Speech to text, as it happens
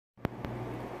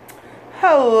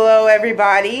Hello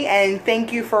everybody, and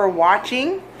thank you for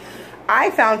watching. I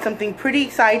found something pretty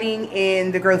exciting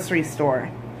in the grocery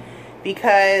store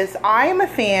because I am a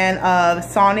fan of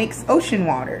Sonic's Ocean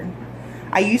Water.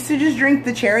 I used to just drink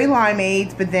the cherry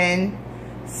limeades, but then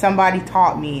somebody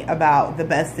taught me about the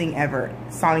best thing ever,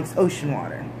 Sonic's Ocean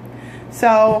Water.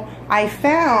 So I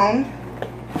found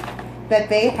that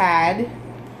they had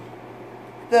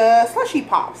the slushy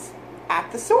pops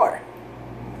at the store.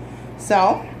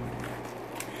 So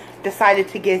decided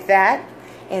to get that,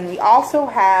 and we also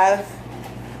have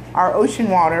our ocean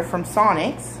water from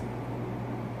Sonic's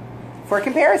for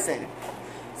comparison.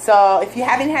 So if you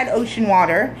haven't had ocean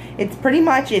water, it's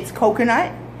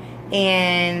coconut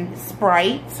and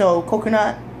Sprite, so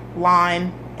coconut,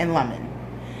 lime, and lemon.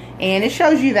 And it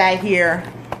shows you that here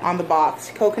on the box,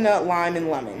 coconut, lime,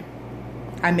 and lemon.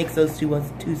 I mix those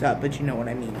twos up, but you know what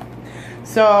I mean.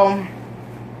 So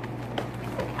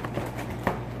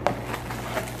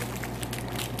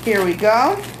here we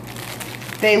go.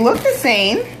 They look the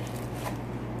same.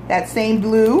 That same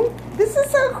blue. This is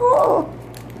so cool.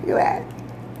 Look at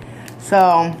that.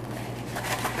 So,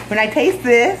 when I taste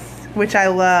this, which I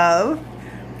love,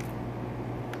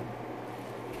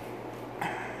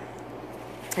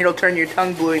 it'll turn your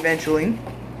tongue blue eventually.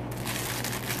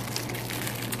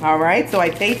 Alright, so I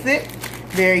taste it.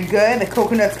 Very good. The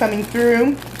coconut's coming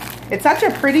through. It's such a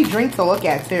pretty drink to look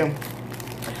at, too.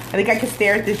 I think I could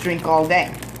stare at this drink all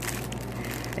day.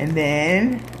 And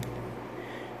then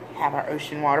we have our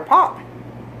ocean water pop.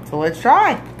 So let's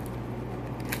try.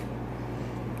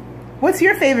 What's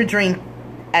your favorite drink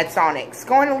at Sonic's?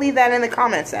 Go ahead and leave that in the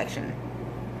comment section.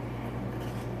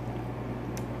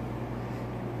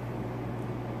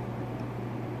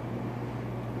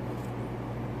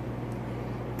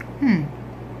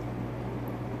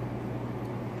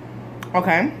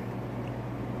 Okay.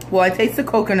 Well, I taste the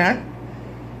coconut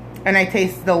and I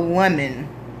taste the lemon.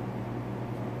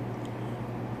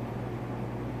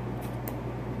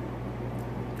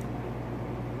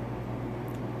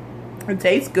 It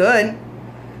tastes good.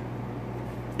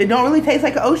 It don't really taste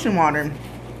like ocean water.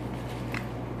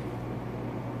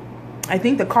 I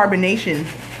think the carbonation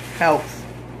helps.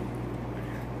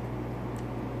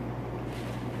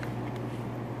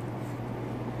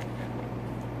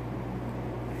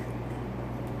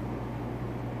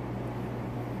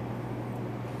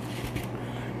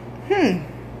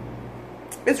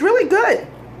 It's really good.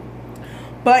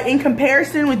 But in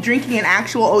comparison with drinking an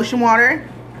actual ocean water,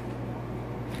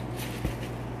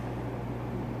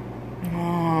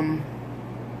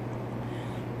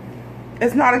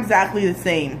 it's not exactly the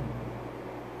same.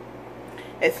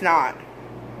 It's not.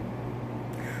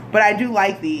 But I do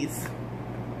like these.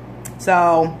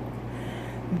 So,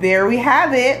 there we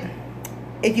have it.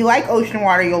 If you like ocean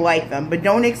water, you'll like them. But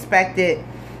don't expect it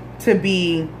to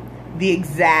be the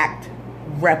exact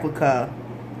replica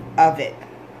of it.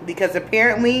 Because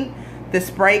apparently, the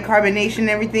Sprite carbonation and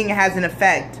everything has an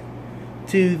effect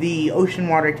to the ocean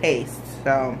water taste.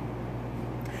 So,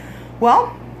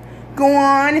 well, go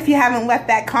on. If you haven't left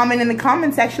that comment in the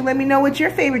comment section, let me know what's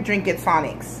your favorite drink at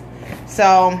Sonic's.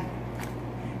 So,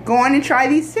 go on and try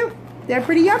these too. They're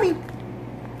pretty yummy.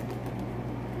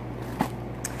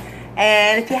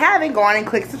 And if you haven't, go on and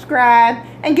click subscribe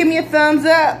and give me a thumbs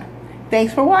up.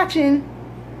 Thanks for watching.